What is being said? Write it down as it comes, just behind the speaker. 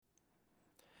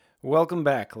Welcome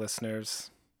back,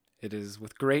 listeners. It is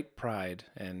with great pride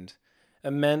and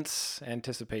immense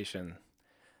anticipation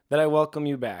that I welcome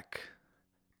you back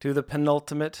to the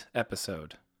penultimate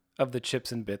episode of the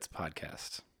Chips and Bits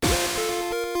podcast.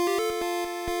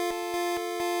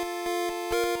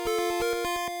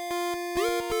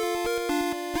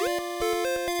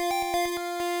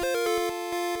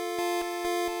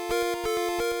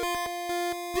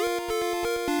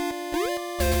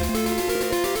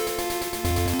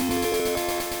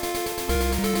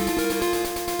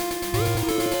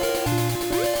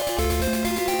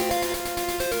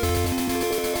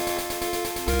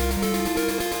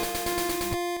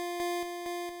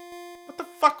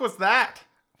 What was that?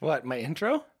 What, my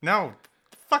intro? No,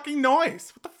 fucking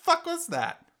noise. What the fuck was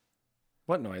that?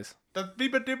 What noise? The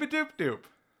beeba dooba doop doop.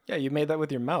 Yeah, you made that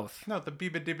with your mouth. No, the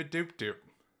beeba dooba doop doop.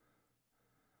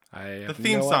 The The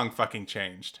theme song fucking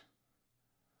changed.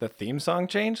 The theme song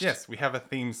changed? Yes, we have a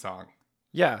theme song.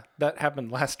 Yeah, that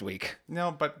happened last week. No,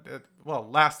 but,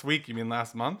 last week, you mean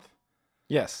last month?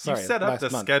 Yes, sorry. You set up last the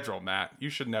month. schedule, Matt.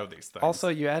 You should know these things. Also,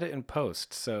 you add it in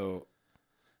post, so...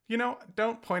 You know,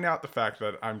 don't point out the fact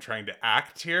that I'm trying to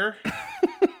act here.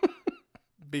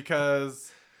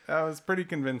 Because that was pretty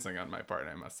convincing on my part,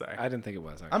 I must say. I didn't think it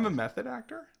was, actually. I'm a method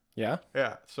actor. Yeah?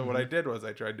 Yeah. So what I did was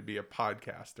I tried to be a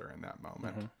podcaster in that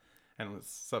moment. And was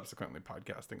subsequently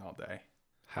podcasting all day.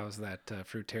 How's that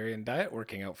fruitarian diet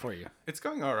working out for you? It's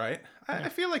going all right. I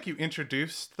feel like you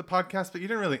introduced the podcast, but you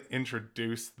didn't really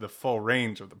introduce the full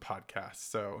range of the podcast.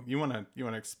 So you wanna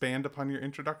expand upon your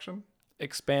introduction?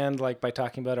 Expand like by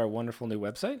talking about our wonderful new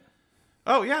website?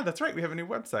 Oh yeah, that's right. We have a new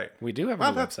website. We do have a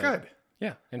Wow, new that's website. good.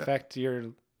 Yeah. In fact,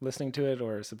 you're listening to it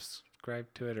or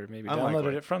subscribed to it or maybe Unlikely.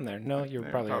 downloaded it from there. No, you're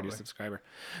Yeah, probably already a probably. subscriber.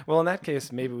 Well, in that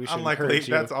case, maybe we should Unlikely. encourage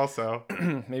you. That's also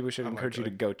Maybe we should encourage you to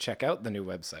go check out the new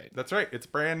website. that's right. It's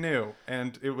brand new,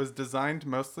 and it was designed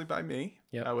mostly by me,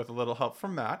 Yep. with a little help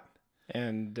from Matt.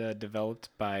 And developed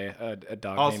by a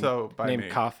dog Also by named me.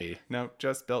 Coffee. No,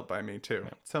 just built by me too.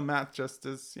 So Matt just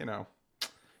is,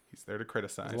 he's there to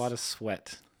criticize. A lot of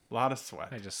sweat. lot of sweat.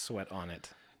 I just sweat on it.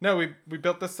 No, we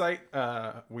built the site.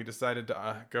 We decided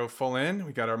to go full in.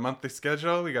 We got our monthly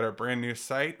schedule. We got our brand new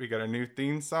site. We got our new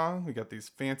theme song. We got these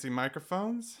fancy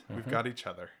microphones. We've got each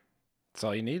other. That's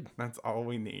all you need. That's all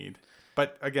we need.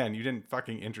 But again, you didn't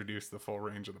fucking introduce the full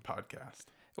range of the podcast.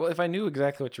 Well, if I knew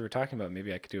exactly what you were talking about,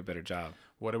 maybe I could do a better job.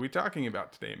 What are we talking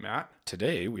about today, Matt?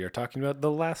 Today, we are talking about The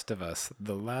Last of Us.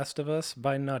 The Last of Us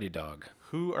by Naughty Dog.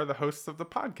 Who are the hosts of the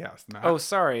podcast, Matt? Oh,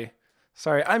 sorry.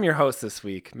 Sorry, I'm your host this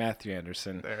week, Matthew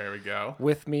Anderson. There we go.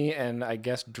 With me, and I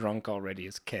guess drunk already,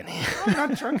 is Kenny. I'm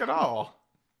not drunk at all.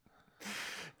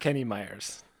 Kenny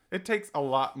Myers. It takes a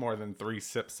lot more than 3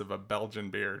 sips of a Belgian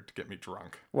beer to get me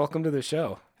drunk. Welcome to the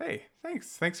show. Hey,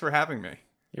 thanks. Thanks for having me.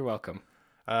 You're welcome.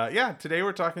 Today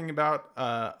we're talking about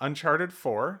Uncharted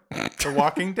 4, The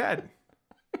Walking Dead.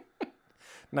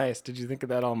 Nice. Did you think of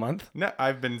that all month? No,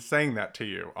 I've been saying that to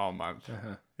you all month.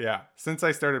 Yeah, since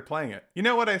I started playing it. You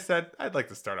know what I said? I'd like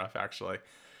to start off actually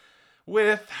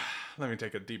with, let me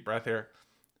take a deep breath here.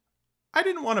 I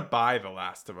didn't want to buy The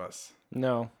Last of Us.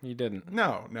 No, you didn't.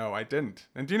 No, I didn't.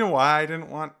 And do you know why I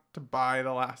didn't want to buy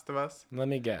The Last of Us? Let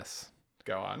me guess.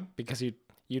 Go on. Because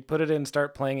you'd put it in,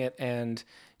 start playing it, and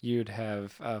you'd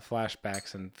have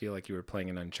flashbacks and feel like you were playing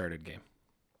an Uncharted game.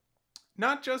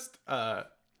 Not just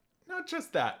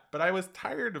that, but I was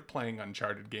tired of playing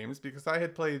Uncharted games because I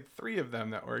had played 3 of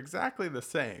them that were exactly the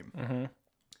same. Mm-hmm.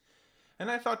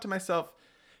 And I thought to myself,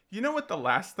 you know what the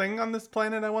last thing on this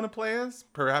planet I want to play is?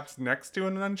 Perhaps next to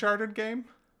an Uncharted game?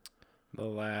 The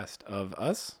Last of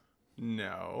Us?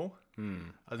 No.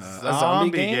 A zombie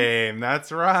zombie game? game.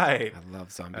 That's right. I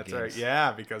love zombie That's games. right.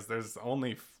 Yeah, because there's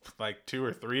only like 2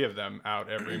 or 3 of them out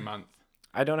every month.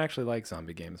 I don't actually like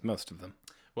zombie games, most of them.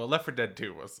 Well, Left 4 Dead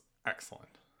 2 was excellent.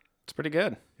 It's pretty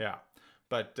good. Yeah.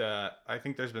 But I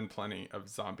think there's been plenty of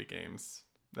zombie games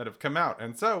that have come out.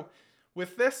 And so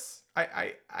with this,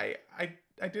 I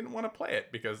didn't want to play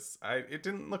it because it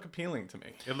didn't look appealing to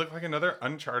me. It looked like another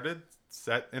Uncharted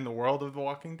set in the world of The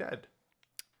Walking Dead.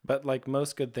 But like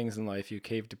most good things in life, you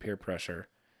caved to peer pressure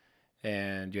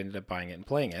and you ended up buying it and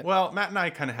playing it. Well, Matt and I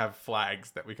kind of have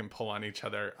flags that we can pull on each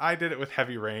other. I did it with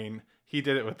Heavy Rain. He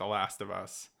did it with The Last of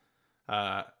Us.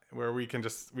 Where we can,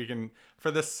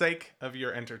 for the sake of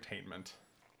your entertainment,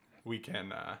 we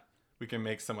can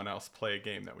make someone else play a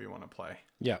game that we want to play.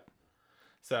 Yeah.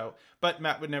 So, but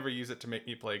Matt would never use it to make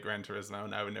me play Gran Turismo,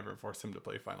 and I would never force him to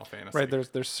play Final Fantasy. Right,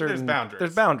 there's certain... boundaries.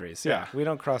 There's boundaries, yeah. Yeah. We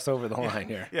don't cross over the line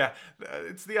here. Yeah,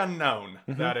 it's the unknown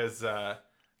that is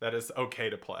okay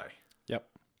to play. Yep.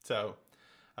 So,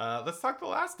 let's talk The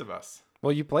Last of Us.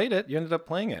 Well, you played it. You ended up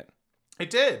playing it. I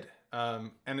did.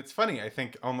 And it's funny. I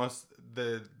think almost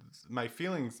my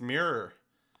feelings mirror,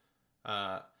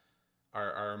 are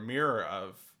a mirror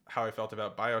of how I felt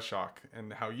about BioShock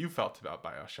and how you felt about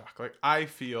BioShock. Like, I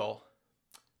feel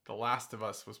The Last of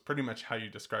Us was pretty much how you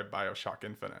described BioShock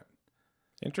Infinite.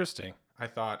 Interesting. I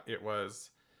thought it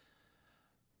was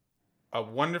a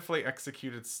wonderfully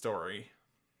executed story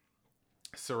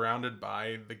surrounded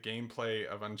by the gameplay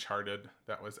of Uncharted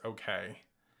that was okay,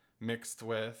 mixed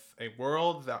with a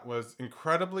world that was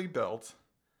incredibly built,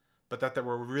 but that there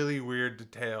were really weird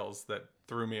details that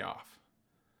threw me off.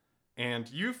 And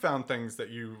you found things that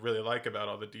you really like about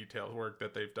all the detailed work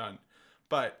that they've done.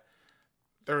 But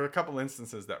there were a couple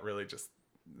instances that really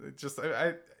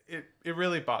it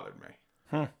really bothered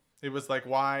me. It was like,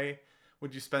 why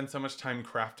would you spend so much time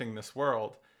crafting this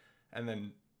world and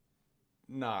then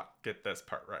not get this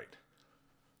part right?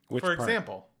 Which For part?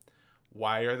 example,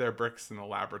 why are there bricks in the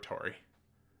laboratory?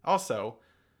 Also,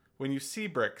 when you see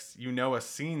bricks, you know a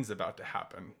scene's about to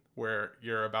happen where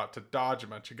you're about to dodge a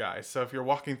bunch of guys. So if you're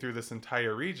walking through this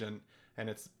entire region and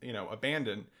it's,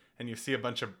 abandoned, and you see a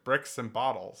bunch of bricks and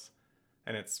bottles,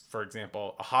 and it's, for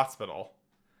example, a hospital,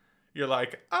 you're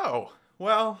like, oh,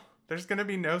 well, there's going to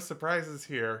be no surprises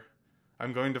here.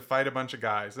 I'm going to fight a bunch of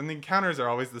guys. And the encounters are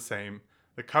always the same.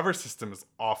 The cover system is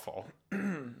awful.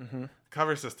 Mm-hmm. The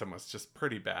cover system was just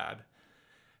pretty bad.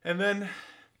 And then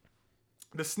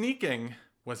the sneaking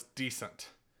was decent,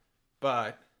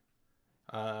 but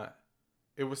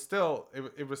it still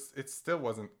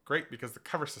wasn't great because the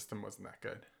cover system wasn't that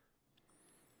good.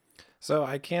 So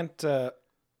I can't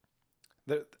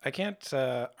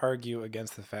argue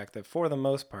against the fact that for the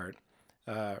most part,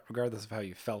 regardless of how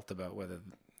you felt about whether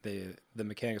the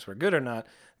mechanics were good or not,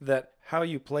 that how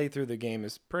you play through the game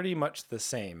is pretty much the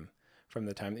same from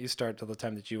the time that you start till the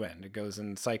time that you end. It goes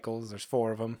in cycles. There's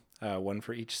 4 of them, one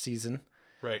for each season.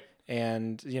 Right.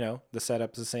 And, the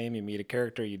setup's the same. You meet a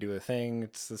character, you do a thing.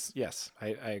 It's this. Yes,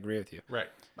 I agree with you. Right.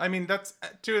 I mean, that's,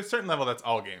 to a certain level, that's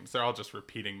all games. They're all just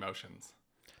repeating motions.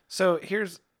 So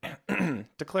here's,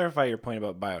 to clarify your point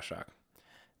about BioShock.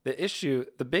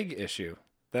 The big issue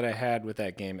that I had with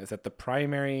that game is that the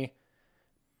primary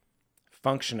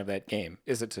function of that game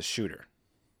is it's a shooter.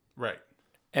 Right.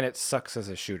 And it sucks as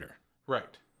a shooter.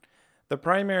 Right. The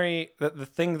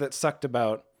thing that sucked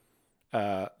about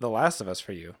The Last of Us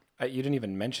for you, you didn't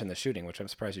even mention the shooting, which I'm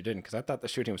surprised you didn't, because I thought the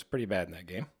shooting was pretty bad in that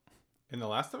game. In The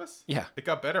Last of Us? Yeah. It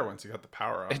got better once you got the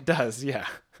power up. It does, yeah.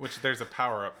 Which there's a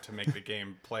power up to make the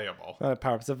game playable. Not a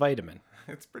power, it's a vitamin.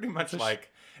 It's pretty much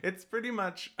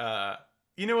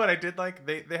you know what I did like?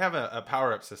 They have a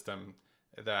power up system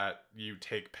that you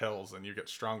take pills and you get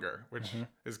stronger, which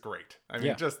is great. I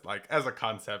mean, just like as a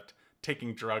concept,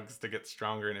 taking drugs to get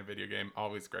stronger in a video game,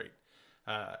 always great.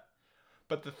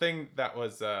 But the thing that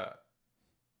was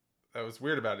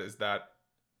weird about it is that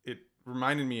it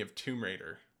reminded me of Tomb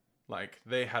Raider. Like,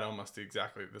 they had almost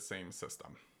exactly the same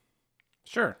system.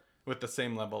 Sure. With the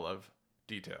same level of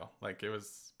detail. Like, it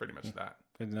was pretty much that.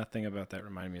 There's nothing about that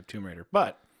reminded me of Tomb Raider,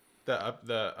 but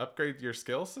the upgrade your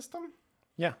skill system?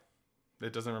 Yeah.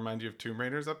 It doesn't remind you of Tomb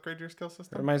Raider's upgrade your skill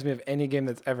system? It reminds me of any game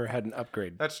that's ever had an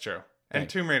upgrade. That's true. And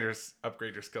Tomb Raider's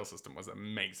upgrade your skill system was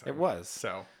amazing. It was.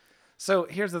 So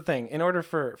here's the thing. In order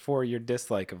for your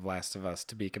dislike of Last of Us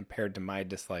to be compared to my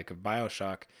dislike of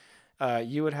BioShock,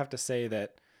 you would have to say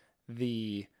that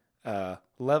the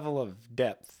level of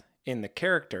depth in the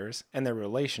characters and their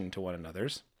relation to one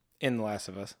another's in The Last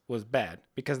of Us was bad,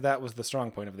 because that was the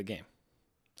strong point of the game.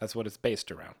 That's what it's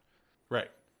based around. Right.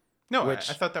 No, which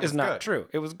I thought that was is not good. true.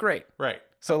 It was great. Right.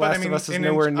 So Last of Us is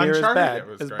nowhere near as bad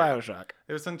as BioShock.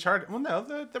 It was Uncharted. Well, no,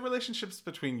 the relationships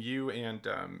between you and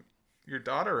your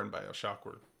daughter in BioShock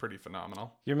were pretty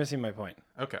phenomenal. You're missing my point.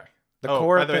 Okay. The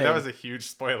core by the way, that was a huge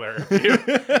spoiler. if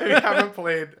you haven't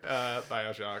played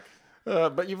BioShock.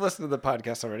 But you've listened to the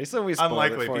podcast already, so we spoiled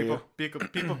Unlikely. it for you.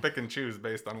 People pick and choose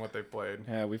based on what they've played.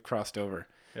 Yeah, we've crossed over.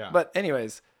 Yeah. But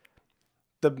anyways,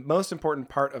 the most important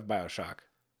part of BioShock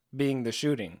being the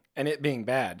shooting and it being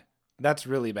bad, that's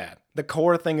really bad. The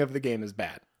core thing of the game is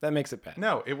bad. That makes it bad.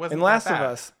 No, it wasn't. In Last of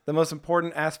Us, the most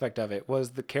important aspect of it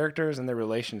was the characters and their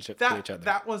relationship to each other.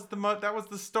 That was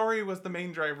the story was the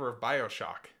main driver of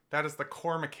BioShock. That is the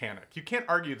core mechanic. You can't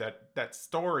argue that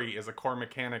story is a core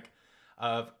mechanic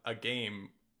of a game.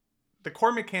 The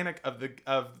core mechanic of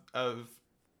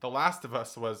The Last of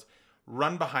Us was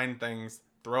run behind things,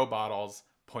 throw bottles,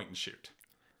 point and shoot.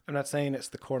 I'm not saying it's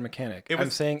the core mechanic. I'm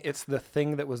saying it's the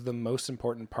thing that was the most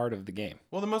important part of the game.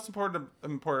 Well, the most important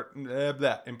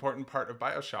part of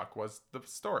BioShock was the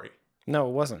story. No,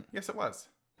 it wasn't. Yes, it was.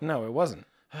 No, it wasn't.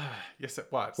 Yes, it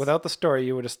was. Without the story,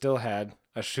 you would have still had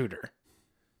a shooter.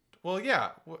 Well,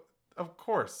 yeah, of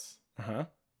course. Uh-huh.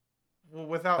 Well,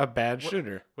 without A bad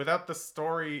shooter. without the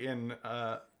story in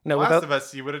No, Last without of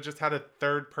Us, you would have just had a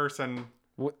third-person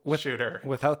shooter.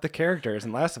 Without the characters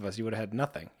in Last of Us, you would have had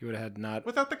nothing. You would have had not.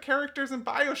 Without the characters in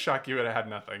BioShock, you would have had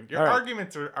nothing. Your All right.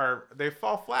 arguments are they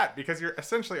fall flat because you're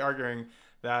essentially arguing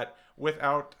that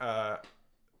without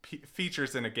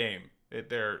features in a game,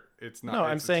 it's not. No,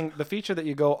 I'm saying the feature that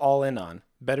you go all in on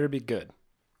better be good.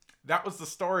 that was the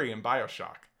story in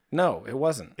BioShock. No, it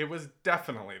wasn't. It was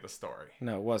definitely the story.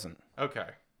 No, it wasn't. Okay.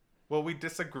 Well, we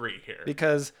disagree here.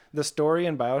 Because the story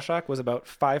in BioShock was about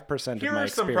 5% of my experience. Here are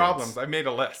some problems. I made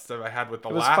a list that I had with The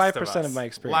It was Last 5% of Us. of my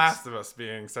experience. Last of Us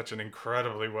being such an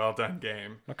incredibly well done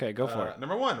game. Okay, go for it.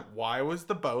 Number one, why was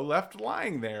the bow left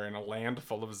lying there in a land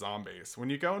full of zombies? When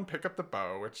you go and pick up the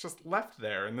bow, it's just left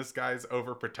there in this guy's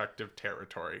overprotective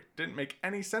territory. Didn't make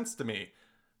any sense to me.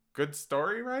 Good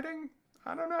story writing?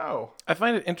 I don't know. I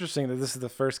find it interesting that this is the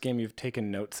first game you've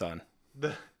taken notes on.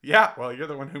 Yeah, well, you're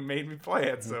the one who made me play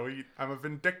it, so I'm a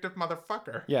vindictive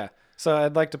motherfucker. Yeah. So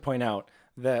I'd like to point out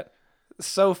that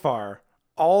so far,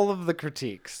 all of the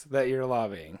critiques that you're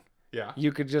lobbying, Yeah.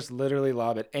 you could just literally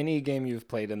lob at any game you've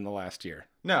played in the last year.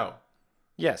 No.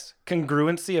 Yes.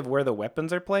 Congruency of where the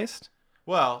weapons are placed?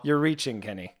 Well, You're reaching,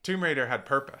 Kenny. Tomb Raider had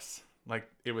purpose.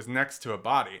 Like, it was next to a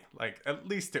body. Like, at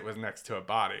least it was next to a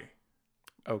body.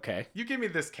 Okay. You give me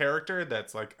this character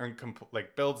that's like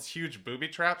builds huge booby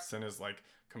traps and is like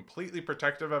completely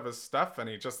protective of his stuff, and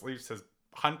he just leaves his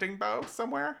hunting bow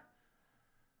somewhere.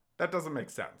 That doesn't make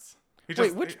sense.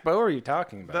 Wait, which bow are you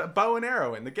talking about? The bow and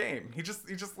arrow in the game. He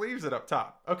just leaves it up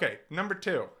top. Okay, number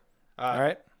two. All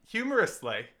right.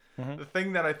 Humorously, the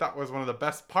thing that I thought was one of the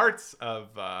best parts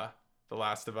of The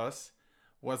Last of Us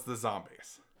was the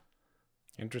zombies.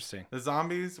 Interesting. The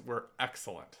zombies were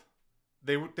excellent.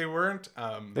 They weren't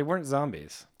They weren't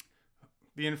zombies.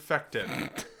 the infected.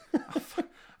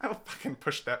 I'll fucking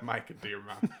push that mic into your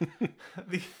mouth.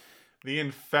 the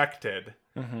infected,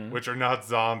 which are not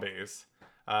zombies.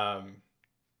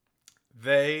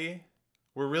 They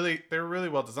were really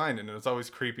well designed, and it was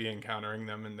always creepy encountering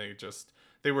them, and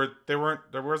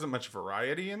there wasn't much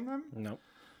variety in them. Nope.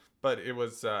 But it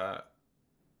was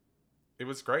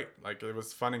great. Like, it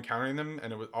was fun encountering them,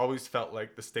 and always felt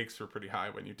like the stakes were pretty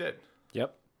high when you did.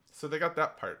 Yep. So they got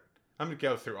that part. I'm gonna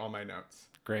go through all my notes.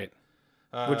 Great.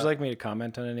 Would you like me to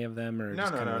comment on any of them, or No.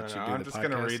 I'm just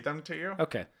gonna read them to you.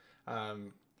 Okay.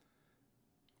 One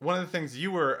of the things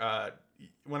you were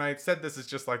when I said this is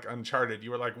just like Uncharted,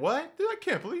 you were like, "What? I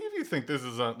can't believe you think this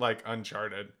is like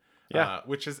Uncharted." Yeah.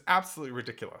 Which is absolutely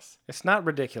ridiculous. It's not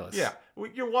ridiculous. Yeah.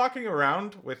 You're walking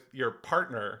around with your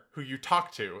partner who you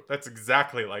talk to. That's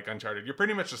exactly like Uncharted. You're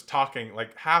pretty much just talking.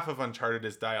 Like, half of Uncharted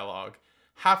is dialogue.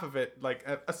 Half of it, like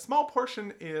a small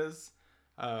portion, is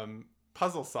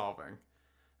puzzle solving.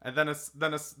 And then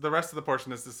the rest of the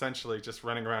portion is essentially just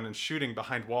running around and shooting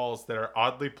behind walls that are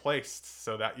oddly placed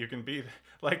so that you can be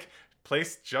like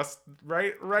placed just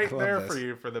right there for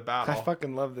you for the battle. I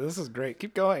fucking love this. This is great.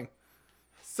 Keep going.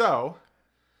 So,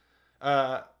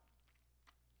 no,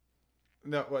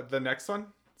 what, the next one?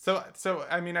 So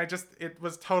I mean, it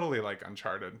was totally like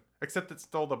Uncharted, except it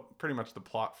stole pretty much the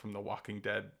plot from the Walking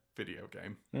Dead video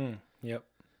game. Yep.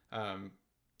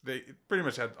 They pretty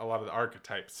much had a lot of the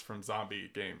archetypes from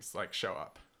zombie games like show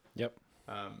up. Yep.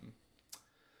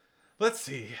 Let's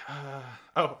see.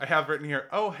 I have written here.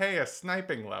 Oh, hey, a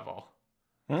sniping level.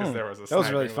 Because there was a. That was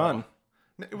really fun.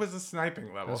 It was a sniping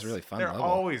level. That was really fun. They're level.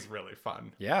 always really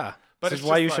fun. Yeah. But this it's is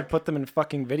why just you like, should put them in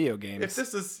fucking video games. If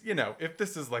this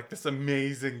is like this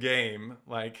amazing game,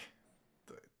 like,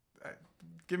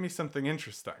 give me something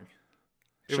interesting.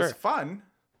 It was fun,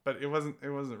 but it wasn't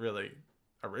really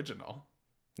original.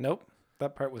 Nope.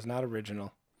 That part was not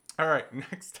original. All right.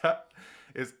 Next up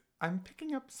is I'm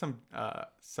picking up some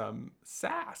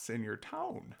sass in your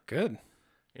tone. Good.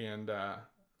 And I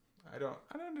don't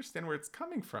understand where it's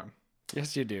coming from.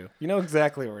 Yes, you do. You know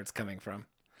exactly where it's coming from.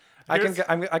 I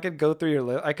could go through your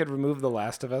list. I could remove The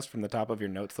Last of Us from the top of your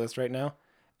notes list right now,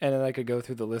 and then I could go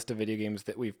through the list of video games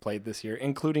that we've played this year,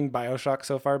 including BioShock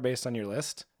so far based on your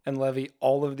list, and levy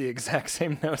all of the exact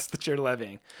same notes that you're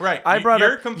levying. Right. I brought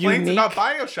your up complaints about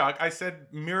BioShock. I said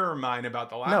mirror mine about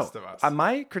The Last of Us.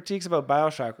 My critiques about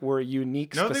BioShock were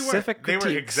unique, specific critiques.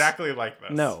 They were exactly like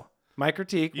this. No. My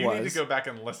critique You need to go back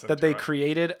and listen that to they it.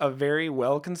 created a very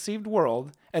well-conceived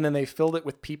world, and then they filled it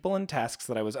with people and tasks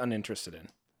that I was uninterested in.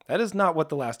 That is not what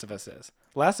The Last of Us is.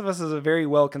 Last of Us is a very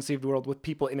well-conceived world with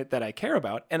people in it that I care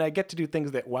about, and I get to do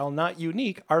things that, while not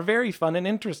unique, are very fun and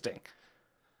interesting.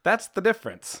 That's the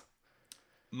difference.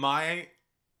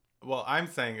 What I'm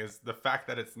saying is the fact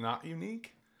that it's not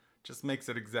unique just makes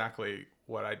it exactly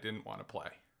what I didn't want to play.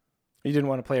 You didn't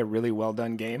want to play a really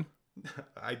well-done game?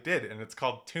 I did, and it's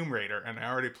called Tomb Raider, and I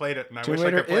already played it, and I Tomb wish I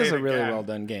Raider could play is it a really again. well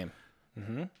done game.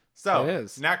 Mm-hmm. So It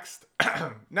is. next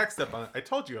up on, I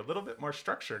told you a little bit more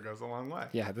structure goes a long way.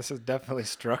 Yeah, this is definitely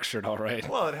structured all right.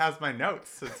 Well, it has my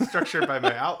notes. It's structured by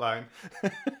my outline.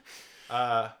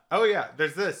 Oh yeah,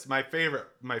 there's this. My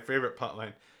favorite punt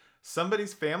line.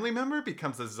 Somebody's family member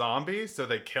becomes a zombie, so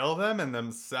they kill them and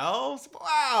themselves?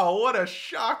 Wow, what a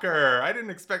shocker. I didn't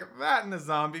expect that in a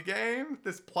zombie game.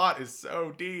 This plot is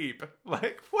so deep.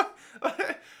 Like, what?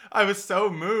 I was so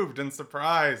moved and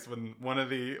surprised when one of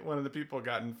the people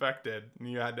got infected and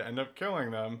you had to end up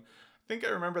killing them. I think I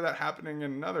remember that happening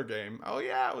in another game. Oh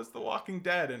yeah, it was The Walking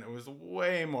Dead, and it was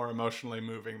way more emotionally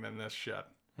moving than this shit.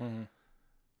 Mm-hmm.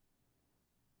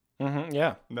 Mm-hmm.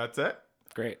 Yeah. And that's it?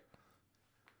 Great.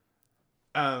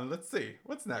 Let's see.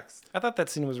 What's next? I thought that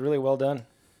scene was really well done,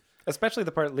 especially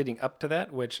the part leading up to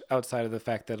that, which outside of the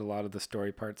fact that a lot of the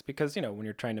story parts, because, when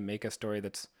you're trying to make a story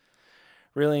that's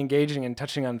really engaging and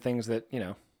touching on things that,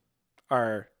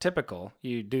 are typical,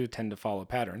 you do tend to follow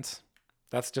patterns.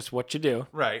 That's just what you do.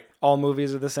 Right. All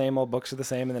movies are the same, all books are the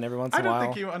same, and then every once in a while, I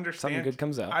don't think you understand. something good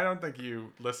comes out. I don't think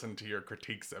you listen to your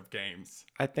critiques of games.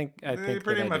 I think They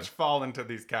pretty that I much do. fall into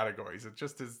these categories. It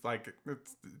just is like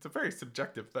it's a very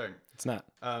subjective thing. It's not.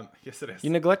 Yes, it is.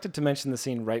 You neglected to mention the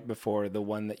scene right before the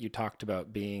one that you talked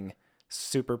about being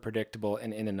super predictable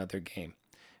and in another game,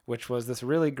 which was this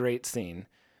really great scene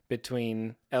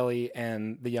between Ellie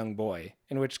and the young boy,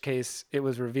 in which case it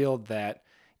was revealed that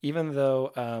even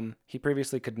though he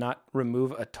previously could not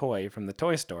remove a toy from the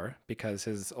toy store because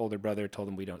his older brother told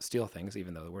him we don't steal things,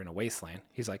 even though we're in a wasteland,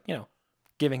 he's like,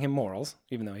 giving him morals,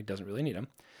 even though he doesn't really need them.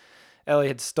 Ellie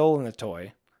had stolen the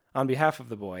toy on behalf of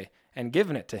the boy and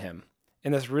given it to him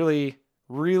in this really,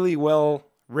 really well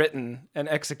written and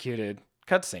executed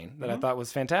cutscene that I thought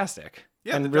was fantastic.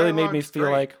 Yeah, and the really made me dialogue's feel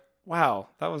great. like, wow,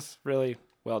 that was really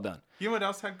well done. You know what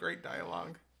else had great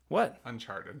dialogue? What?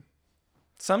 Uncharted.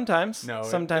 Sometimes. No,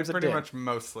 Sometimes it pretty did. much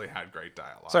mostly had great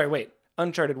dialogue. Sorry, wait.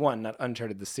 Uncharted 1, not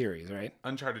Uncharted the series, right?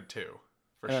 Uncharted 2,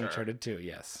 for And sure. Uncharted 2,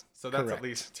 yes. So that's Correct. at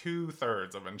least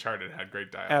 2/3 of Uncharted had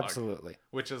great dialogue. Absolutely.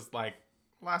 Which is like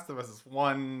Last of Us is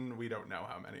 1. We don't know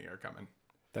how many are coming.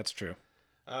 That's true.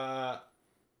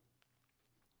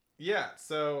 Yeah,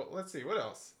 so let's see what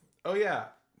else. Oh yeah,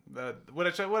 what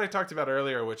I talked about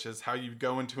earlier, which is how you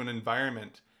go into an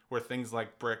environment where things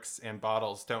like bricks and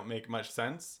bottles don't make much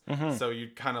sense, so you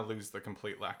kind of lose the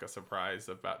complete lack of surprise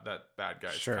about that bad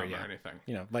guys Sure, come yeah. or anything.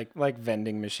 Like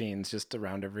vending machines just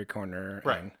around every corner,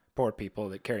 Right. and poor people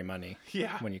that carry money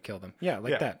Yeah, when you kill them. Yeah,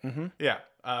 like Yeah. that. Mm-hmm. yeah.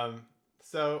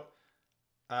 So,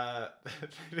 That's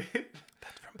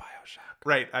from BioShock.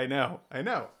 right, I know,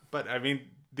 but I mean,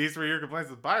 these were your complaints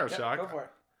with BioShock. Go for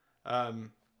it.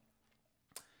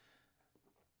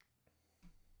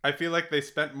 I feel like they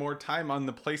spent more time on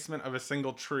the placement of a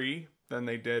single tree than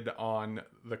they did on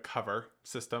the cover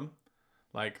system.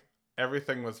 Like,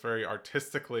 everything was very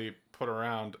artistically put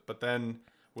around, but then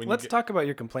when Let's talk about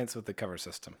your complaints with the cover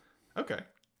system. Okay.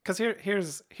 Because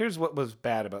here's what was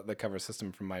bad about the cover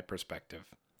system from my perspective.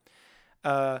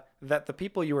 That the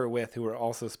people you were with who were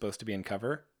also supposed to be in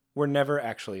cover were never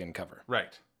actually in cover.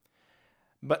 Right.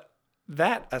 But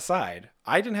that aside,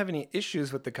 I didn't have any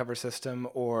issues with the cover system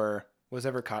or was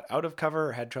ever caught out of cover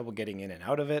or had trouble getting in and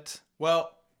out of it.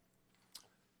 Well,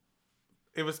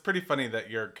 it was pretty funny that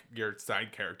your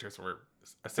side characters were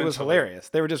essentially... It was hilarious.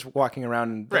 They were just walking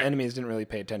around and the Right. enemies didn't really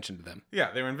pay attention to them.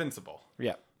 Yeah, they were invincible.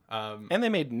 Yeah. Um, And they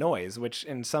made noise, which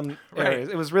in some Right. areas,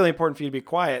 it was really important for you to be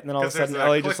quiet. And then all of a 'Cause there's sudden, a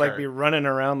Ellie just like clicker. be running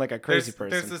around like a crazy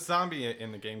person. There's a zombie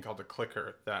in the game called a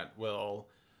clicker that will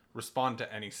respond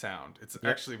to any sound. It's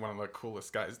actually one of the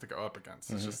coolest guys to go up against.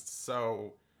 Mm-hmm. It's just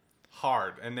so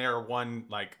hard. And they're one,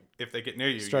 like, if they get near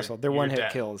you, Stressful. you're They're one hit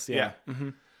dead. kills. Yeah. Mm-hmm.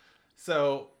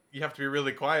 So you have to be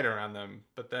really quiet around them.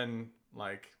 But then,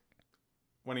 like,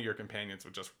 one of your companions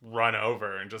would just run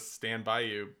over and just stand by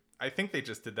you. I think they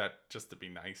just did that just to be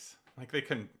nice. Like, they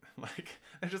couldn't, like,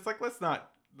 they're just like, let's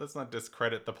not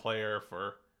discredit the player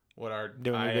for what our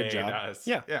Doing a IA good job. does.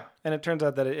 Yeah. Yeah. And it turns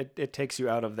out that it takes you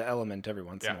out of the element every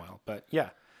once in a Yeah. while. But yeah.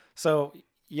 So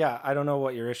yeah, I don't know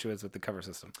what your issue is with the cover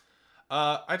system.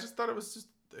 I just thought it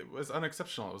was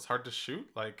unexceptional. It was hard to shoot.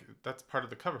 Like, that's part of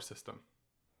the cover system.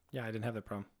 Yeah, I didn't have that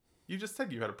problem. You just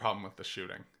said you had a problem with the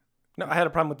shooting. No, I had a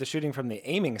problem with the shooting from the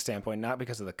aiming standpoint, not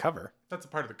because of the cover. That's a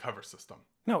part of the cover system.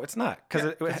 No, it's not.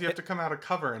 Because Because you have to come out of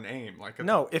cover and aim. Like,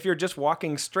 no, if you're just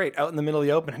walking straight out in the middle of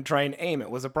the open and try and aim, it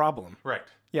was a problem. Right.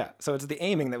 Yeah, so it's the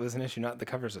aiming that was an issue, not the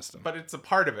cover system. But it's a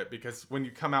part of it because when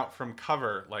you come out from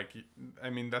cover, like, I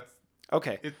mean, that's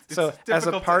Okay, it's so as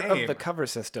a difficult to part of aim. the cover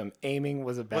system, aiming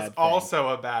was a bad was thing. also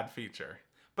a bad feature.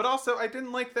 But also, I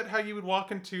didn't like that how you would walk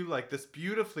into like this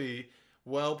beautifully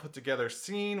well put together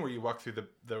scene where you walk through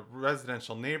the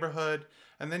residential neighborhood,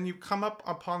 and then you come up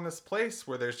upon this place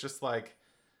where there's just like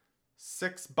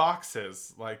 6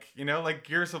 boxes, like, you know, like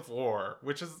Gears of War,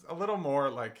 which is a little more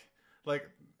like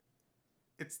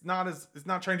it's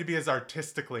not trying to be as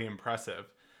artistically impressive.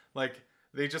 Like,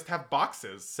 they just have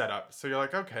boxes set up. So you're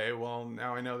like, okay, well,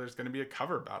 now I know there's going to be a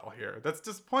cover battle here. That's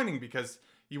disappointing because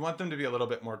you want them to be a little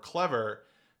bit more clever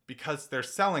because they're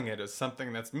selling it as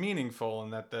something that's meaningful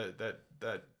and that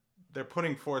that they're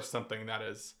putting forth something that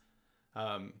is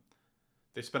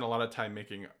they spend a lot of time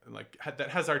making, like, that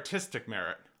has artistic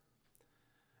merit.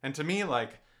 And to me,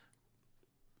 like,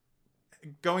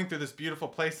 going through this beautiful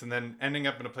place and then ending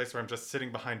up in a place where I'm just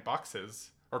sitting behind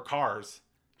boxes or cars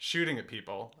shooting at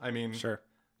people. I mean, Sure.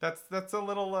 that's a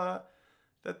little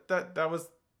that was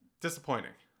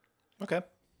disappointing. Okay.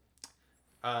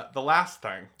 The last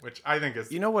thing, which I think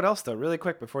is, You know what else, though? Really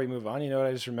quick before you move on, you know what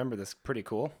I just remember that's pretty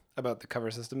cool about the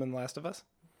cover system in The Last of Us?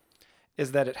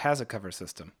 Is that it has a cover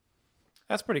system.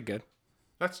 That's pretty good.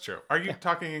 that's true. Are you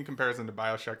talking in comparison to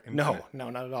BioShock Infinite? No,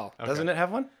 not at all. Okay. Doesn't it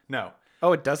have one? No.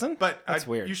 Oh, it doesn't? But That's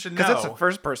weird. you should Because it's a know.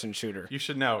 first-person shooter. You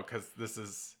should know, because this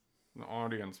is, the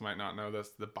audience might not know this.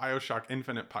 The BioShock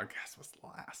Infinite podcast was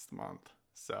last month,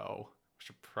 so we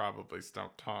should probably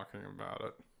stop talking about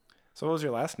it. So what was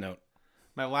your last note?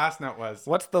 My last note was,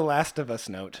 What's the Last of Us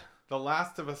note? The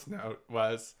Last of Us note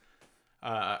was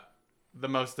the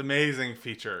most amazing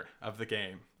feature of the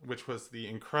game, which was the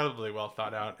incredibly well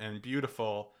thought out and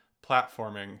beautiful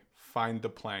platforming, find the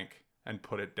plank and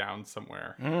put it down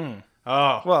somewhere.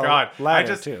 Oh, Well, God.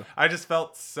 ladder, too. I just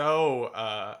felt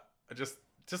so,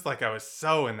 just like I was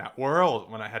so in that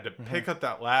world when I had to pick up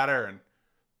that ladder and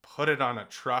put it on a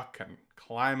truck and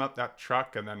climb up that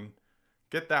truck and then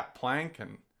get that plank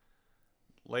and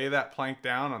lay that plank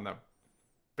down on the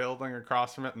building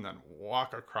across from it and then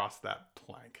walk across that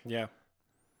plank. Yeah.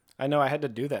 I know I had to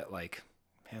do that like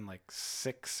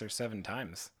 6 or 7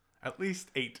 times. At least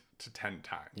 8 to 10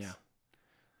 times. Yeah.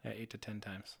 Yeah, 8 to 10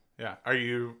 times. Yeah. Are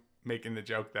you making the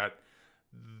joke that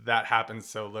that happens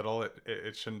so little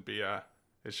it shouldn't be a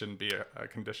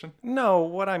condition? No,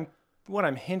 what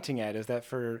I'm hinting at is that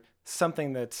for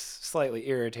something that's slightly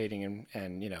irritating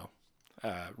and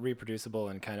reproducible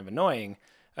and kind of annoying,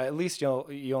 at least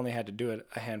you only had to do it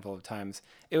a handful of times.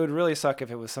 It would really suck if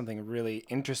it was something really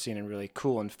interesting and really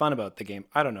cool and fun about the game.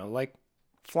 I don't know, like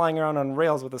flying around on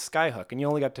rails with a skyhook, and you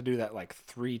only got to do that like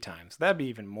 3 times. That'd be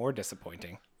even more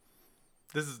disappointing.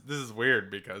 This is weird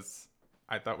because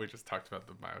I thought we just talked about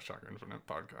the BioShock Infinite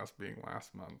podcast being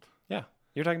last month. Yeah,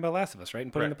 you're talking about Last of Us, right?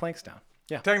 And putting Right. the planks down.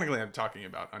 Yeah, Technically, I'm talking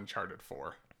about Uncharted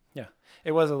 4. yeah.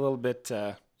 It was a little bit.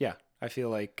 I feel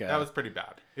like That was pretty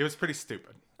bad. It was pretty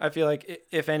stupid. I feel like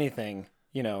if anything,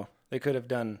 they could have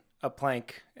done a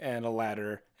plank and a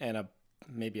ladder and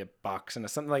maybe a box and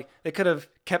something, like they could have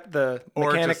kept the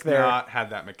Or mechanic just there, not had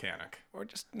that mechanic. or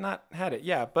just not had it.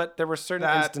 Yeah, but there were certain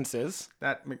That- instances.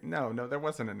 No, there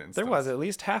wasn't an instance. There was at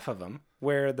least half of them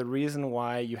where the reason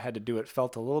why you had to do it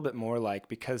felt a little bit more like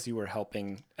because you were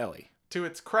helping Ellie. To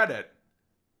its credit,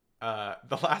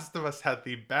 The Last of Us had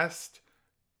the best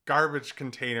garbage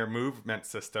container movement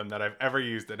system that I've ever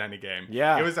used in any game.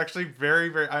 Yeah. It was actually very,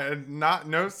 very,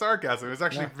 no sarcasm. It was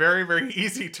actually very, very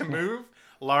easy to move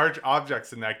large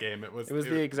objects in that game. It was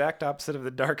the exact opposite of the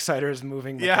Darksiders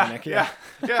moving yeah, mechanic.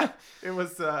 yeah. It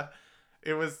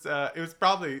was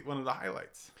probably one of the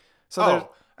highlights.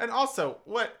 So And also,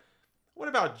 what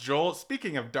about Joel?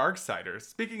 Speaking of Darksiders,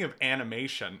 speaking of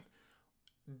animation,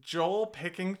 Joel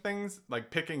picking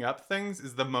up things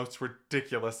is the most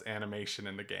ridiculous animation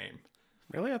in the game.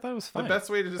 really, I thought it was fine. The best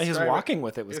way to describe His walking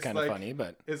with it was is kind of like- funny,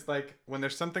 but is like when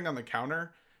there's something on the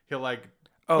counter, he'll like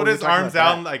Oh, put you're his talking arms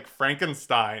about out like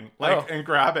Frankenstein, and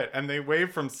grab it, and they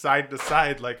wave from side to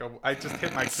side like I just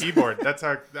hit my keyboard. That's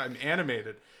how I'm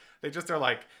animated. They just are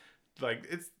like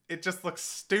it just looks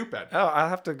stupid. Oh, I'll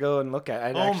have to go and look at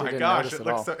it. I Oh actually my didn't gosh, notice it at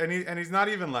looks all. so, and he's not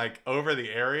even like over the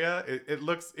area. It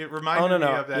reminded me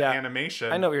of that Yeah.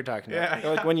 animation. I know what you're talking about. Yeah,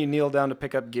 Like when you kneel down to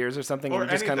pick up gears or something, Or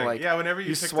and you just kind of anything. like Whenever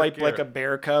you picked up swipe like gear. a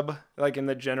bear cub, like in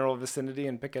the general vicinity,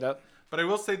 and pick it up. But I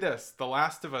will say this: The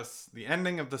Last of Us, the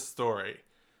ending of the story,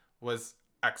 was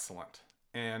excellent,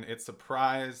 and it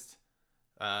surprised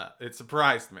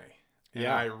me, and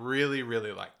Yeah. I really,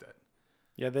 really liked it.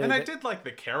 Yeah, And I did like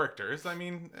the characters. I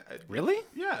mean, Really?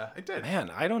 yeah, I did.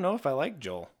 Man, I don't know if I like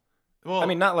Joel. Well, I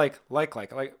mean, not like.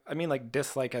 I mean, like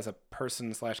dislike as a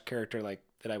person / character, like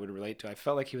that I would relate to. I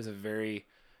felt like he was a very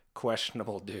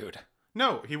questionable dude.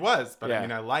 No, he was, but Yeah. I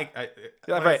mean,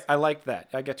 Yeah, right. I liked that.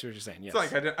 I get what you're saying. Yes.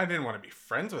 It's like I didn't want to be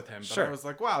friends with him, but Sure. I was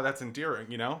like, wow, that's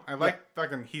endearing, you know? I like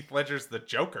fucking Heath Ledger's the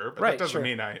Joker, but Right, that doesn't sure.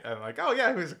 mean I'm like, oh yeah,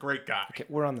 he was a great guy. Okay,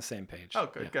 we're on the same page. Oh,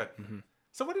 good, Yeah. good.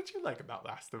 So what did you like about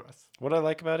Last of Us? What I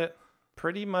like about it,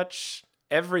 pretty much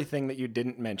everything that you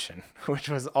didn't mention, which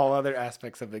was all other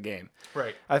aspects of the game.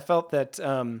 Right. I felt that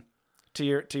to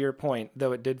your point,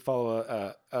 though it did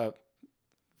follow a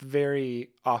very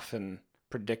often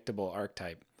predictable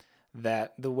archetype,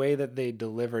 that the way that they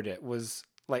delivered it was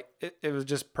like it was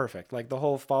just perfect. Like the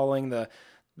whole following the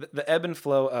ebb and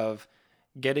flow of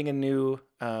getting a new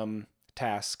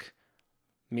task,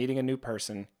 meeting a new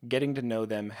person, getting to know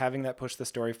them, having that push the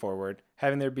story forward,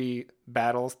 having there be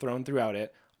battles thrown throughout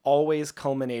it, always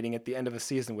culminating at the end of a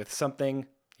season with something,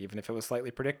 even if it was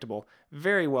slightly predictable,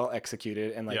 very well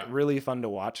executed and really fun to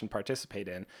watch and participate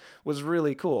in, was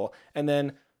really cool. And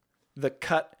then the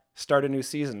cut start a new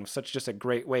season was such just a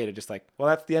great way to just like, well,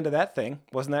 that's the end of that thing.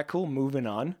 Wasn't that cool? Moving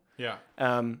on. Yeah.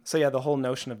 So yeah, the whole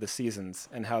notion of the seasons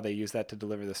and how they use that to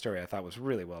deliver the story, I thought was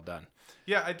really well done.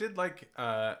 Yeah, I did like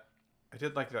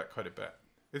that quite a bit.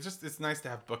 It's nice to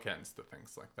have bookends to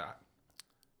things like that.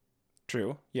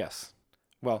 True. Yes.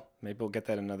 Well, maybe we'll get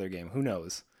that in another game. Who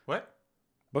knows? What?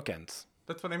 Bookends.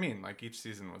 That's what I mean. Like each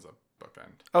season was a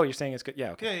bookend. Oh, you're saying it's good?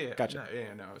 Yeah. Okay. Yeah. Gotcha.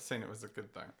 No, I was saying it was a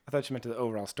good thing. I thought you meant to the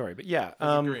overall story, but yeah.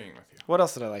 I was agreeing with you. What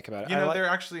else did I like about it? You know, they're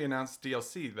actually announced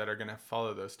DLC that are going to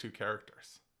follow those two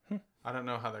characters. I don't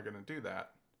know how they're going to do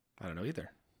that. I don't know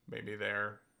either. Maybe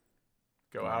they're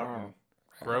go out and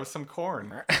grow some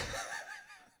corn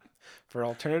for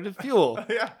alternative fuel.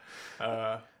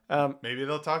 Yeah. Maybe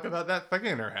they'll talk about that thing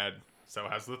in her head. So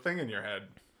has the thing in your head.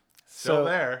 Still So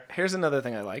there. Here's another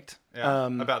thing I liked. Yeah.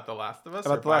 About The Last of Us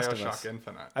about or The Last of BioShock Us.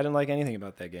 Infinite? I didn't like anything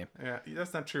about that game. Yeah,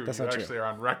 that's not true. That's you not true. actually are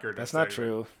on record. That's as not saying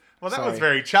true. Well, that Sorry. was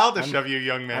very childish of you,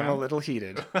 young man. I'm a little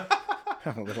heated.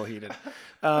 I'm a little heated.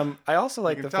 I also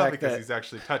like you the can tell fact because that he's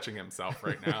actually touching himself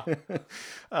right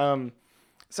now.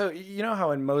 so you know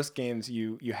how in most games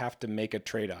you have to make a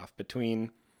trade-off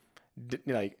between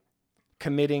like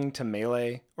committing to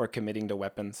melee or committing to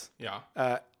weapons.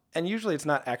 Yeah. And usually it's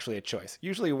not actually a choice.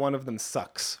 Usually one of them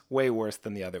sucks way worse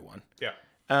than the other one.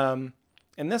 Yeah.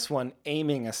 In this one,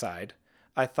 aiming aside,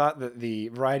 I thought that the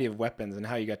variety of weapons and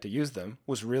how you got to use them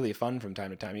was really fun from time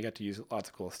to time. You got to use lots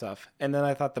of cool stuff. And then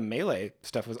I thought the melee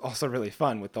stuff was also really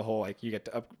fun with the whole, like, you get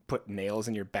to put nails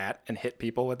in your bat and hit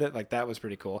people with it. Like, that was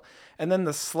pretty cool. And then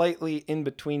the slightly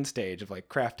in-between stage of, like,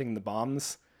 crafting the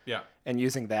bombs. Yeah. And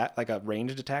using that, like a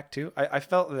ranged attack, too. I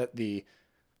felt that the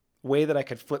way that I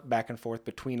could flip back and forth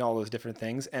between all those different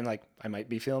things, and like I might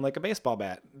be feeling like a baseball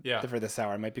bat for this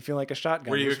hour. I might be feeling like a shotgun.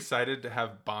 Were you excited to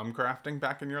have bomb crafting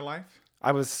back in your life?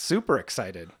 I was super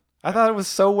excited. I thought it was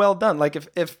so well done. Like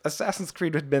if Assassin's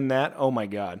Creed had been that, oh my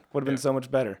God, would have been so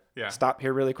much better. Yeah. Stop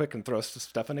here really quick and throw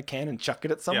stuff in a can and chuck it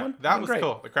at someone. Yeah, that was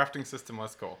cool. The crafting system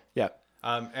was cool. Yeah.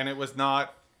 And it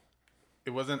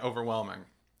wasn't overwhelming.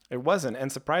 It wasn't,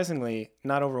 and surprisingly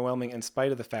not overwhelming in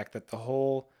spite of the fact that the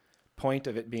whole point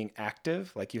of it being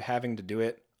active, like you having to do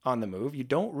it on the move, you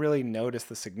don't really notice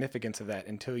the significance of that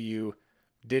until you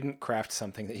didn't craft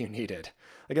something that you needed.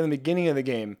 Like in the beginning of the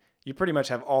game, you pretty much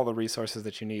have all the resources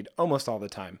that you need almost all the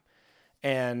time.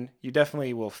 And you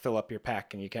definitely will fill up your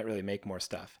pack and you can't really make more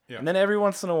stuff. Yeah. And then every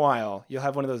once in a while, you'll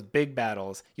have one of those big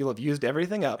battles. You'll have used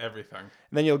everything up. Everything. And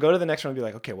then you'll go to the next one and be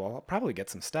like, okay, well, I'll probably get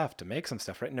some stuff to make some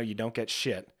stuff, right? No, you don't get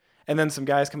shit. And then some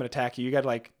guys come and attack you. You got to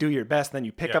like do your best. And then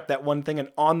you pick up that one thing and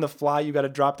on the fly, you got to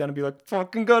drop down and be like,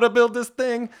 fucking gotta build this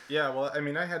thing. Yeah. Well, I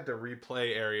mean, I had to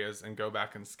replay areas and go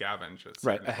back and scavenge.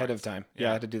 Right. Ahead of time.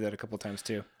 Yeah. I had to do that a couple times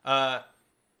too.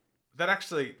 That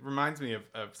actually reminds me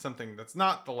of something that's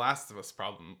not the Last of Us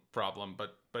problem,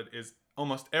 but is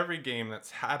almost every game that's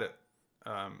had it.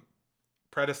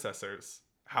 Predecessors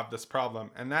have this problem.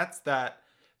 And that's that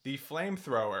the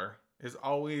flamethrower is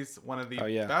always one of the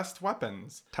best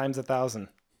weapons. Times 1,000.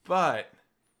 But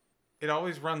it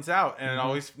always runs out, and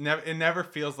it never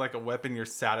feels like a weapon you're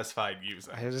satisfied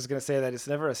using. I was just going to say that it's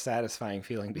never a satisfying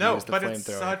feeling to use the flamethrower. No, but it's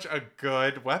such a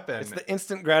good weapon. It's the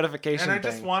instant gratification And I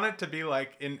just want it to be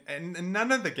like, and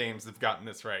none of the games have gotten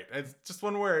this right. It's just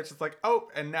one where it's just like, oh,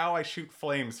 and now I shoot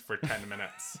flames for 10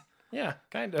 minutes. Yeah,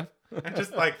 kind of. And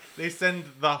just like, they send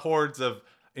the hordes of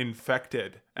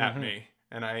infected at me.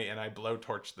 And I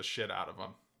blowtorch the shit out of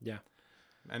them. Yeah,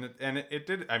 and it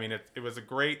did. I mean, it was a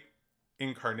great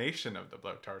incarnation of the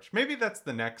blowtorch. Maybe that's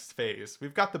the next phase.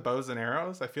 We've got the bows and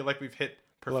arrows. I feel like we've hit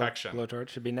perfection. Blowtorch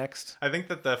should be next. I think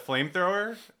that the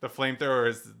flamethrower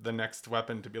is the next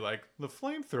weapon to be like, the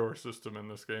flamethrower system in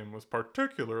this game was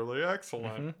particularly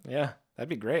excellent. Yeah, that'd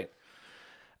be great.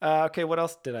 Okay, what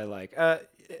else did I like?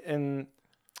 And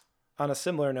on a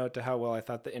similar note to how well I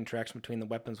thought the interaction between the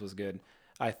weapons was good,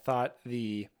 I thought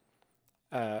and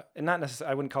not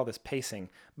necessarily, I wouldn't call this pacing,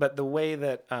 but the way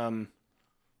that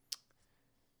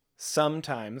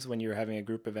sometimes when you're having a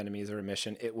group of enemies or a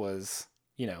mission, it was,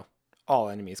 all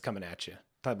enemies coming at you.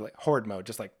 Probably like horde mode,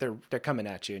 just like they're coming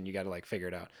at you and you got to like figure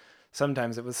it out.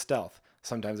 Sometimes it was stealth.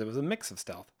 Sometimes it was a mix of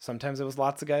stealth. Sometimes it was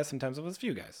lots of guys. Sometimes it was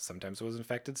few guys. Sometimes it was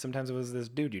infected. Sometimes it was this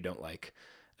dude you don't like.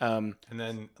 And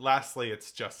then lastly,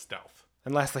 it's just stealth.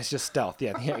 And lastly, it's just stealth.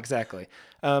 Yeah, exactly.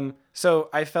 So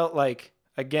I felt like,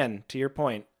 again, to your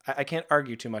point, I can't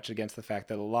argue too much against the fact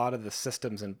that a lot of the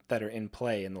systems that are in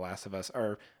play in The Last of Us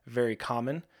are very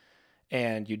common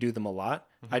and you do them a lot.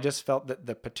 I just felt that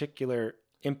the particular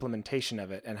implementation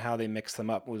of it and how they mix them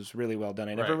up was really well done.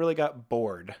 I never really got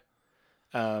bored.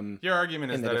 Your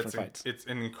argument is that fights. it's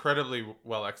an incredibly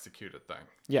well executed thing.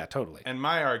 Yeah, totally. And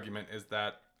my argument is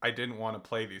that I didn't want to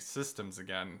play these systems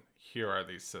again. Here are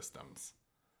these systems.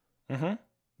 Mm-hmm.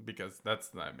 Because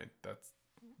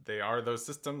they are those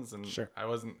systems, and sure. I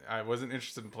wasn't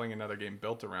interested in playing another game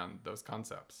built around those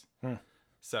concepts.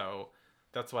 So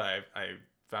that's why I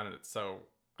found it so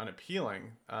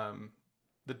unappealing.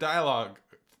 The dialogue,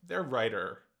 their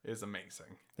writer is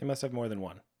amazing. They must have more than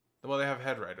one. Well, they have a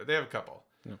head writer. They have a couple.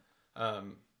 Yeah.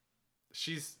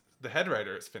 The head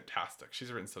writer is fantastic.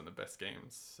 She's written some of the best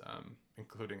games,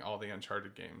 including all the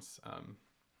Uncharted games.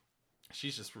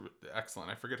 She's just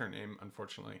excellent. I forget her name,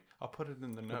 unfortunately. I'll put it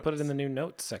in the notes. We'll put it in the new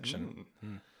notes section.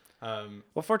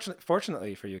 Well,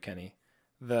 fortunately for you, Kenny,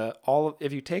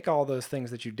 if you take all those things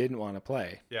that you didn't want to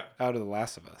play out of The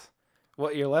Last of Us,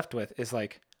 what you're left with is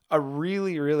like a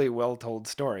really, really well told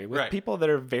story with people that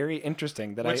are very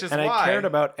interesting. I cared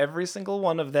about every single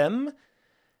one of them,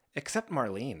 except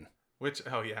Marlene.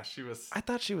 She was. I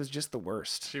thought she was just the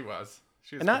worst. She was.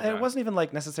 And it wasn't even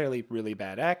like necessarily really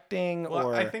bad acting.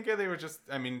 Well, I think they were just.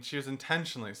 I mean, she was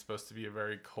intentionally supposed to be a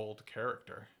very cold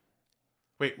character.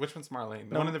 Wait, which one's Marlene?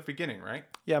 The one in the beginning, right?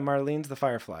 Yeah, Marlene's the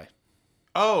Firefly.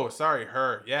 Oh, sorry,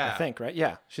 her. Yeah, I think right.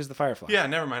 Yeah, she's the Firefly. Yeah,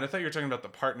 never mind. I thought you were talking about the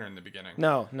partner in the beginning.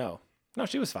 No,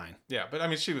 she was fine. Yeah, but I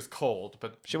mean, she was cold,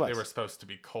 but she was. They were supposed to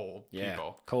be cold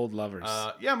people. Cold lovers.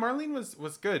 Yeah, Marlene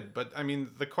was good, but I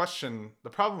mean, the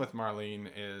problem with Marlene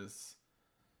is,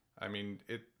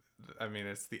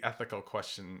 it's the ethical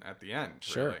question at the end.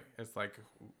 Sure. Really. It's like,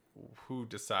 who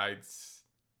decides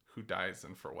who dies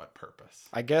and for what purpose?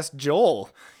 I guess Joel.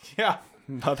 Yeah.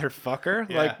 Motherfucker.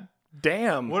 Yeah. Like,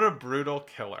 damn. What a brutal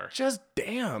killer. Just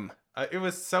damn. It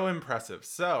was so impressive.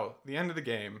 So, the end of the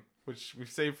game, which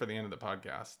we've saved for the end of the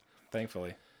podcast.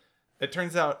 Thankfully. It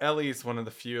turns out Ellie's one of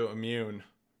the few immune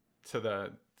to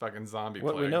the fucking zombie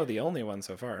plague. We know, the only one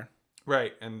so far.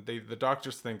 Right, and the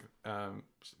doctors think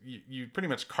you pretty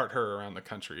much cart her around the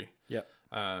country. Yep.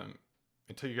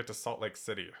 Until you get to Salt Lake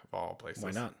City, of all places.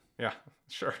 Why not? Yeah,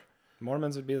 sure.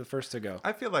 Mormons would be the first to go.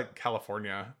 I feel like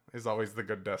California is always the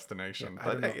good destination,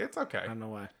 but hey, it's okay. I don't know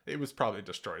why. It was probably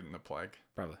destroyed in the plague.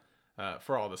 Probably.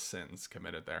 For all the sins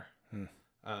committed there.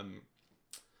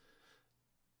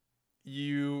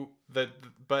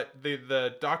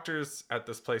 The doctors at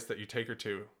this place that you take her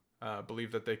to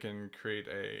believe that they can create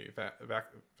a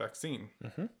vaccine,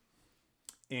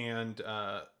 and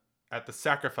at the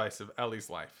sacrifice of Ellie's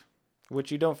life,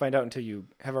 which you don't find out until you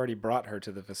have already brought her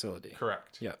to the facility.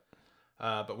 Correct. Yeah.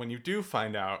 But when you do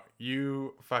find out,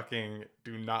 you fucking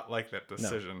do not like that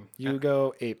decision. No, you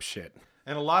go ape shit.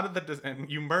 And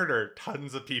and you murder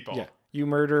tons of people. Yeah. You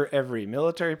murder every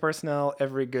military personnel,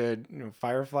 every good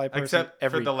Firefly person, except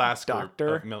every for the last doctor.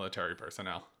 Group of military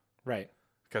personnel. Right.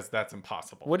 Because that's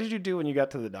impossible. What did you do when you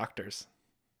got to the doctors?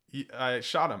 I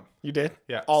shot him. You did?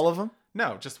 Yeah. All of them?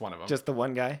 No, just one of them. Just the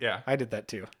one guy? Yeah. I did that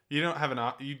too. You don't have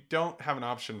an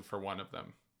option for one of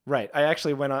them. Right. I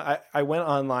actually went on. I went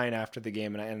online after the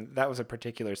game, and that was a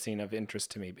particular scene of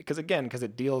interest to me because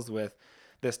it deals with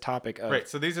this topic of right.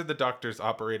 So these are the doctors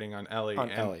operating on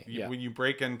Ellie. Yeah. When you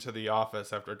break into the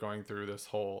office after going through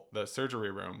the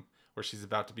surgery room where she's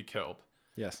about to be killed.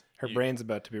 Yes, her brain's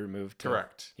about to be removed.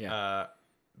 Correct. Yeah.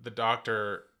 The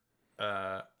doctor.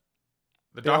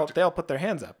 They all put their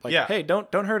hands up. Like, hey,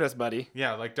 don't hurt us, buddy.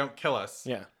 Yeah, like don't kill us.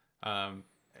 Yeah.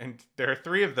 And there are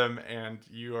three of them, and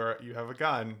you have a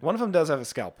gun. One of them does have a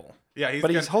scalpel. Yeah,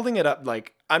 he's holding it up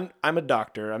like I'm a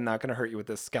doctor. I'm not gonna hurt you with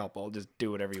this scalpel. Just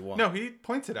do whatever you want. No, he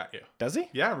points it at you. Does he?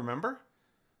 Yeah, remember?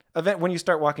 When you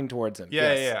start walking towards him.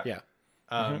 Yeah. Yeah.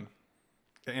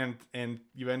 And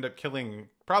you end up killing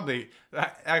probably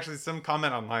actually some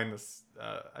comment online this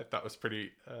I thought was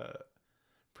pretty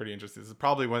interesting. This is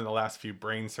probably one of the last few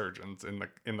brain surgeons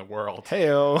in the world.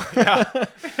 Heyo.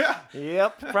 Yeah.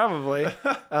 Yep, probably.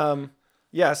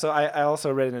 Yeah, so I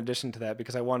also read in addition to that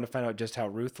because I wanted to find out just how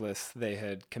ruthless they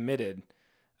had committed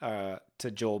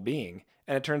to Joel being.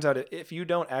 And it turns out if you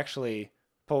don't actually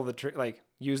pull the trigger, like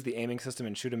use the aiming system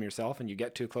and shoot him yourself and you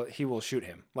get too close, he will shoot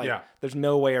him. Like, Yeah. there's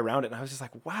no way around it. And I was just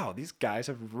like, wow, these guys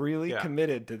have really Yeah.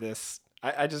 committed to this.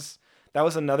 I just, that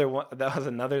was another one. That was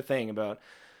another thing about,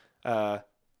 I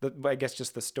guess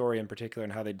just the story in particular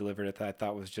and how they delivered it that I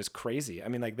thought was just crazy. I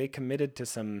mean, like they committed to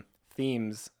some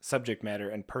themes, subject matter,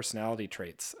 and personality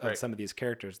traits of Right. some of these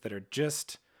characters that are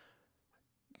just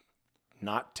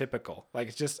not typical. Like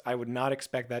it's just, I would not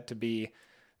expect that to be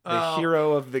the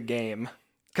hero of the game.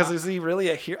 Because is he really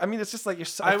a hero? I mean, it's just like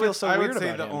I feel so weird say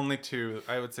about the him. only two.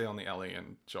 I would say only Ellie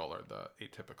and Joel are the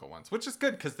atypical ones, which is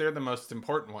good because they're the most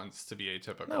important ones to be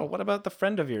atypical. No, what about the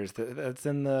friend of yours that's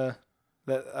in the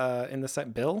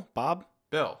site? Bob?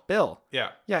 Bill. Yeah.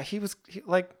 Yeah,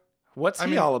 like, what's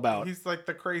he all about? He's like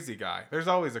the crazy guy. There's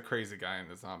always a crazy guy in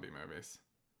the zombie movies.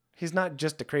 He's not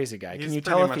just a crazy guy. He's Can you pretty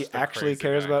tell if much he the actually crazy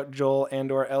cares guy. about Joel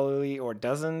and or Ellie or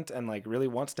doesn't and like really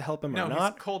wants to help him No, or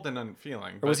not? he's cold and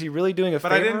unfeeling. Or was he really doing a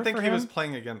But favor I didn't think for he him? was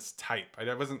playing against type.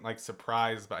 I wasn't like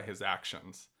surprised by his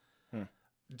actions. Hmm.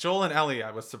 Joel and Ellie, I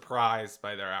was surprised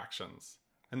by their actions,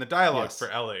 and the dialogue Yes. for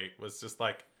Ellie was just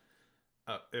like,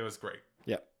 it was great.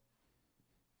 Yeah.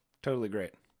 Totally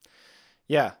great.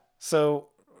 Yeah. So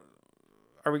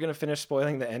are we going to finish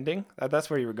spoiling the ending? That's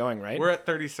where you were going, right? We're at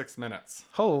 36 minutes.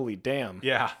 Holy damn.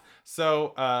 Yeah.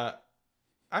 So,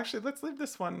 actually, let's leave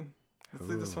this one. Let's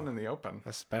leave this one in the open.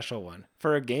 A special one.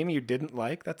 For a game you didn't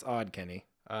like? That's odd, Kenny.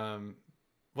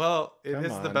 Well, it Come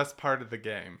is the on. best part of the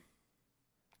game.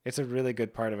 It's a really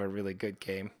good part of a really good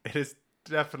game. It is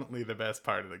definitely the best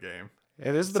part of the game.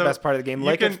 It is the So, best part of the game, you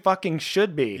like can- it fucking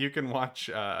should be. You can watch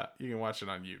it on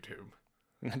YouTube.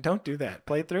 Don't do that.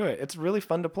 Play through it. It's really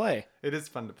fun to play. It is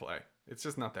fun to play. It's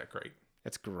just not that great.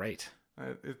 It's great.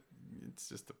 It's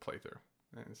just a playthrough.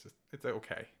 It's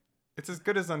okay. It's as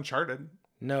good as Uncharted.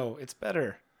 No, it's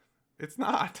better. It's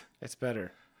not. It's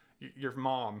better. Your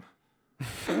mom.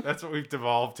 That's what we've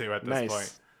devolved to at this Nice.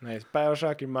 point. Nice.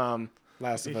 BioShock, your mom.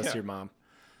 Last of Us, Yeah. your mom.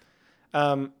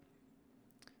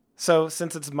 So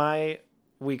since it's my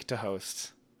week to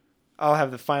host, I'll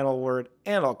have the final word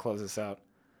and I'll close this out.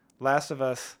 Last of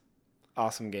Us,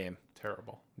 awesome game.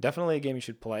 Terrible. Definitely a game you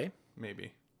should play.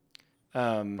 Maybe.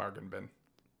 Um, Bargain bin.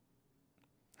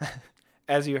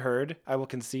 as you heard, I will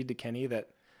concede to Kenny that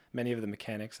many of the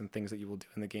mechanics and things that you will do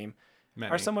in the game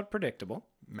Many. are somewhat predictable.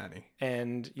 Many.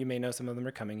 And you may know some of them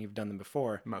are coming. You've done them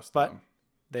before. Most But of them.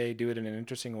 they do it in an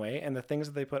interesting way. And the things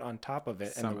that they put on top of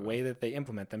it Some and of the way that they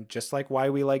implement them, just like why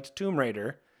we liked Tomb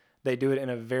Raider, they do it in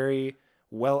a very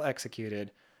well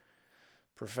executed,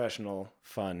 professional,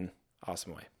 fun,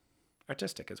 awesome way.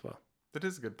 Artistic as well. That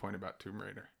is a good point about Tomb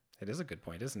Raider. It is a good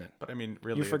point, isn't it? But I mean,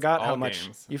 really, You it's forgot all how much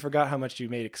games. you forgot how much you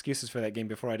made excuses for that game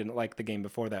before I didn't like the game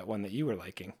before that one that you were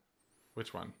liking.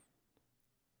 Which one?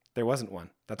 There wasn't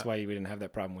one. That's why we didn't have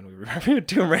that problem when we reviewed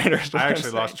Tomb Raider. is what I I'm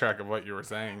actually lost saying. track of what you were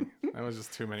saying. That was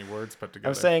just too many words put together.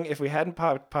 I'm saying if we hadn't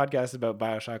podcasted about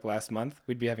BioShock last month,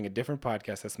 we'd be having a different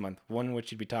podcast this month. One in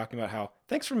which you'd be talking about how,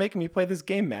 thanks for making me play this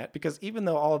game, Matt, because even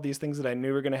though all of these things that I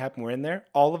knew were going to happen were in there,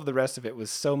 all of the rest of it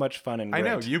was so much fun and I great.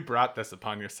 know you brought this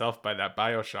upon yourself by that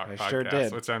BioShock I podcast, sure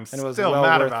did. which I'm and it was still well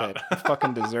mad worth about. it. I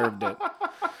fucking deserved it.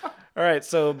 All right,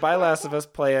 so buy Last of Us,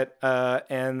 play it,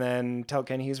 and then tell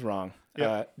Kenny he's wrong.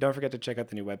 Yep. Don't forget to check out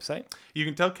the new website. You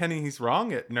can tell Kenny he's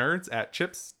wrong at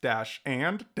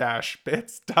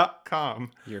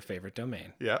nerds@chips-and-bits.com. Your favorite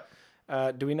domain. Yep.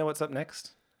 Do we know what's up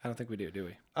next? I don't think we do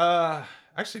we?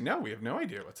 Actually, no, we have no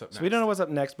idea what's up next. So we don't know what's up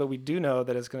next, but we do know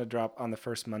that it's going to drop on the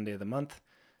first Monday of the month.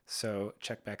 So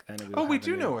check back then. And Oh, we have a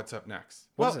do new- know what's up next.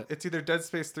 What Well, is it? it's either Dead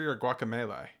Space 3 or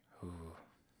Guacamelee.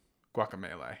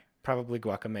 Guacamelee. Probably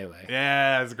Guacamelee.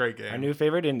 Yeah, it's a great game. Our new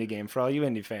favorite indie game for all you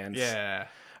indie fans. Yeah.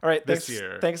 All right. This Thanks,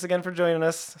 year. Thanks again for joining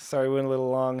us. Sorry we went a little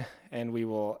long, and we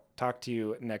will talk to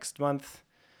you next month.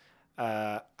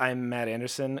 I'm Matt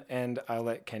Anderson, and I'll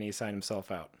let Kenny sign himself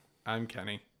out. I'm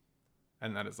Kenny,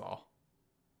 and that is all.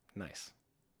 Nice.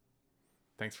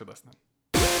 Thanks for listening.